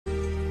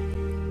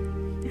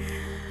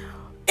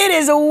It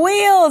is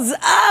wheels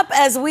up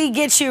as we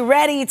get you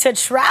ready to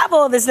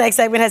travel. This next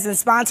segment has been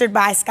sponsored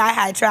by Sky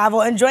High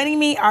Travel. And joining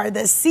me are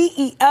the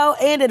CEO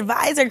and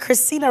advisor,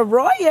 Christina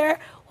Royer.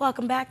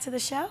 Welcome back to the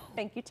show.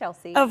 Thank you,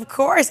 Chelsea. Of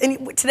course.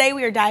 And today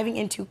we are diving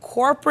into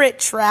corporate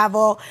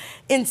travel,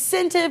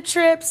 incentive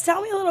trips.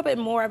 Tell me a little bit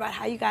more about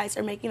how you guys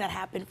are making that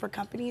happen for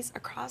companies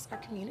across our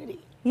community.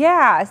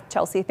 Yeah,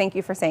 Chelsea, thank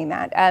you for saying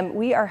that.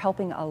 We are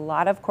helping a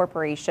lot of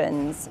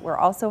corporations. We're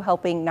also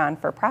helping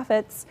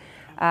non-for-profits,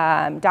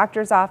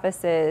 doctors'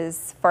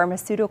 offices,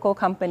 pharmaceutical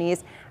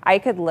companies. I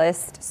could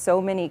list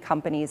so many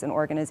companies and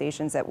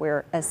organizations that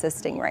we're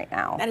assisting right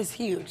now. That is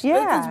huge.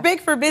 Yeah. It's big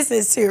for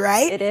business too,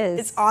 right? It is.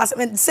 It's awesome.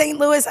 And St.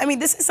 Louis, I mean,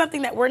 this is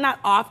something that we're not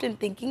often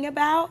thinking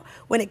about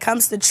when it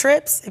comes to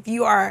trips. If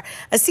you are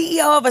a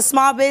CEO of a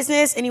small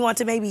business and you want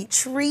to maybe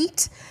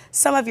treat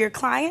some of your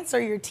clients or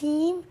your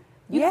team,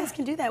 you guys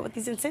can do that with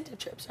these incentive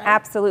trips, right?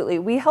 Absolutely.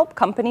 We help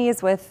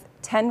companies with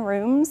 10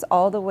 rooms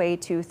all the way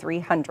to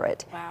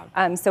 300.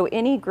 Wow. So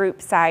any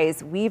group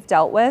size we've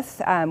dealt with,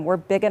 we're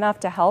big enough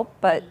to help,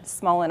 but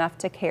small enough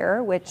to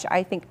care, which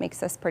I think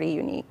makes us pretty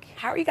unique.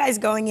 How are you guys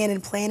going in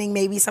and planning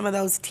maybe some of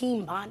those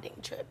team bonding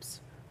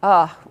trips?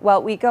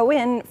 Well, we go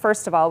in,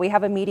 first of all, we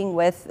have a meeting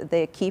with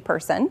the key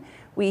person.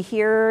 We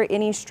hear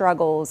any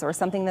struggles or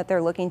something that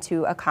they're looking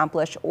to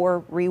accomplish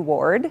or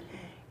reward.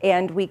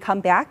 And we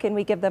come back and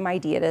we give them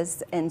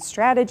ideas and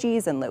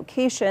strategies and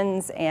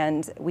locations,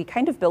 and we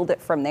kind of build it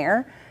from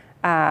there.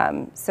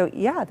 So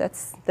yeah,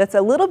 that's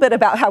a little bit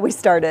about how we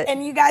started.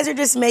 And you guys are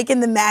just making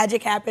the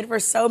magic happen for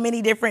so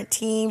many different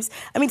teams.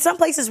 I mean, some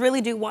places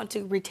really do want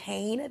to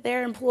retain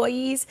their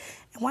employees,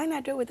 and why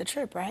not do it with a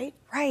trip, right?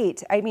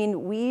 Right. I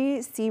mean,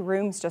 we see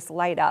rooms just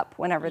light up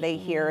whenever they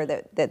hear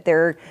that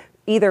they're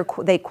either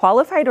they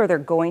qualified or they're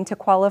going to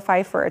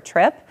qualify for a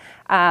trip.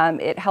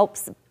 It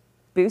helps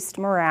boost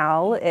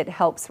morale, it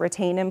helps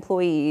retain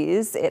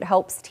employees, it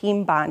helps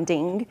team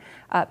bonding,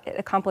 it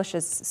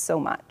accomplishes so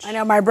much. I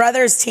know my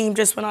brother's team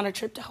just went on a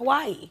trip to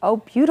Hawaii. Oh,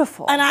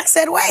 beautiful. And I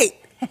said, wait,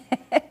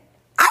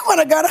 I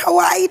want to go to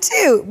Hawaii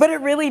too. But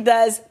it really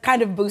does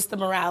kind of boost the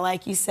morale,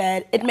 like you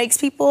said. It makes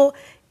people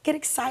get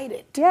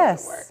excited to go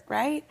to work,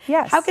 right?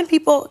 Yes. How can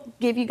people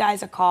give you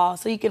guys a call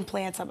so you can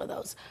plan some of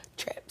those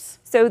trips?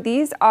 So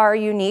these are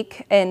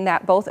unique in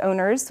that both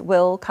owners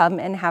will come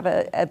and have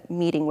a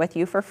meeting with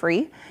you for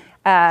free.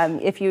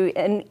 If you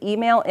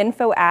email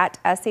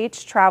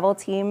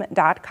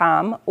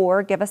info@shtravelteam.com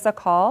or give us a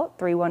call,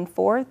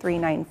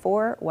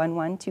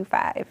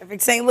 314-394-1125.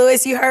 Perfect. St.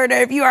 Louis, you heard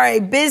her. If you are a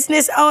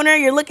business owner,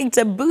 you're looking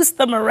to boost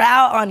the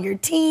morale on your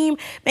team,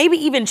 maybe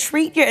even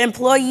treat your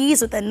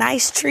employees with a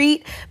nice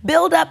treat,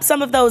 build up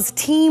some of those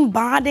team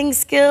bonding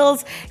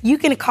skills, you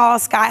can call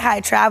Sky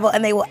High Travel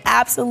and they will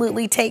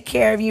absolutely take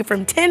care of you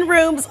from 10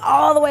 rooms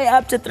all the way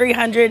up to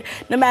 300.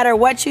 No matter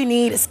what you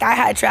need, Sky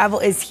High Travel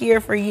is here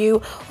for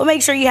you. We'll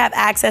make sure you have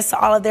access to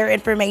all of their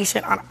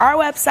information on our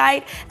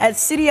website at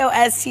Studio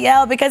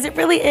STL, because it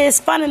really is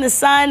fun in the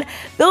sun,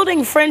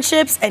 building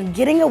friendships and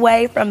getting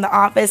away from the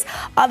office.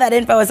 All that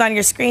info is on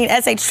your screen,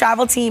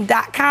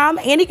 shtravelteam.com,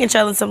 and you can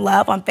show them some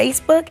love on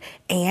Facebook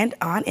and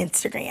on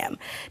Instagram.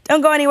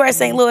 Don't go anywhere,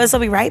 St. Louis. We'll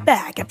be right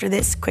back after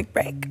this quick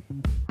break.